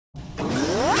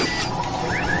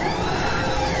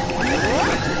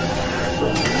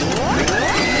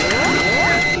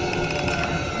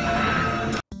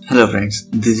Hello friends,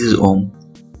 this is Om.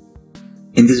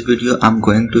 In this video, I'm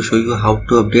going to show you how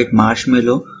to update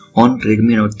Marshmallow on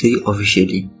Redmi Note 3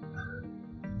 officially.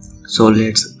 So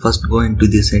let's first go into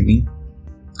the setting.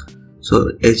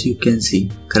 So as you can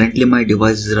see, currently my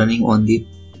device is running on the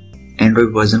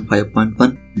Android version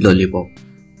 5.1 Lollipop.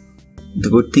 The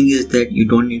good thing is that you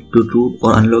don't need to root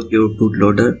or unlock your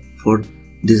bootloader for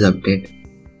this update.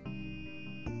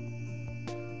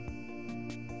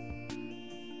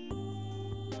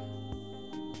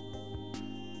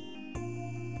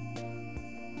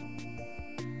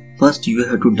 First, you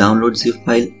have to download zip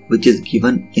file which is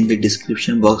given in the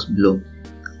description box below.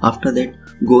 After that,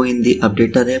 go in the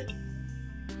updater app.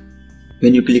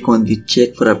 When you click on the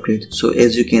check for update, so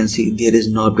as you can see, there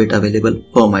is no update available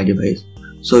for my device.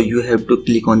 So you have to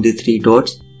click on the three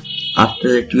dots.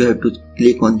 After that, you have to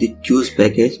click on the choose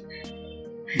package.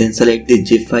 Then select the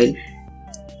zip file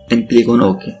and click on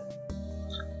OK.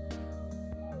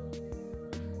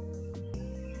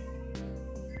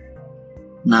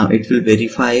 Now it will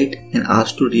verify it and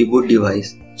ask to reboot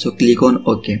device, so click on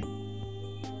OK.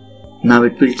 Now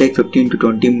it will take 15 to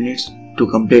 20 minutes to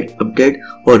complete update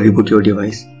or reboot your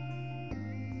device.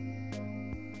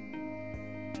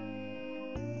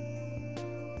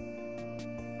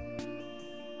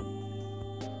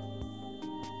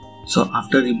 So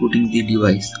after rebooting the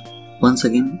device, once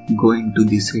again go into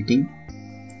the setting.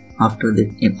 After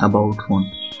that, in about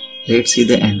phone, let's see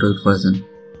the Android version.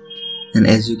 And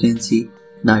as you can see,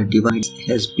 the device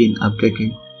has been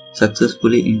updated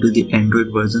successfully into the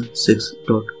Android version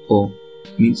 6.0,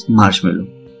 means Marshmallow.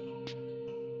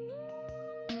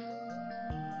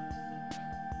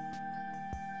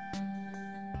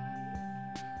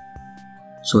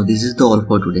 So this is all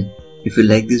for today. If you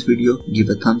like this video, give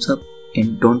a thumbs up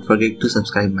and don't forget to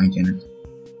subscribe my channel.